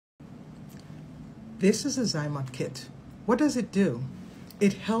This is a Zymot kit. What does it do?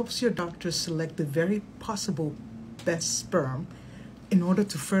 It helps your doctor select the very possible best sperm in order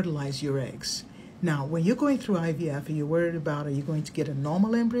to fertilize your eggs. Now, when you're going through IVF and you're worried about, are you going to get a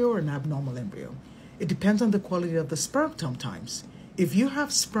normal embryo or an abnormal embryo? It depends on the quality of the sperm sometimes. If you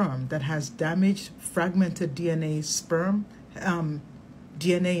have sperm that has damaged, fragmented DNA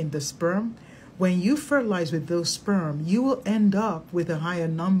in the sperm, when you fertilize with those sperm, you will end up with a higher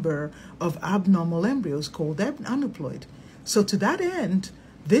number of abnormal embryos called aneuploid. So to that end,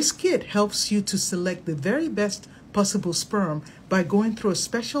 this kit helps you to select the very best possible sperm by going through a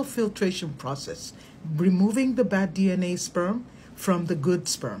special filtration process, removing the bad DNA sperm from the good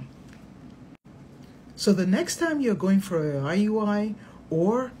sperm. So the next time you're going for an IUI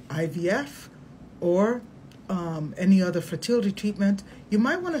or IVF or any other fertility treatment, you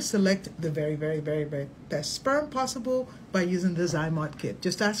might want to select the very, very, very, very best sperm possible by using the Zymot kit.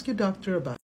 Just ask your doctor about it.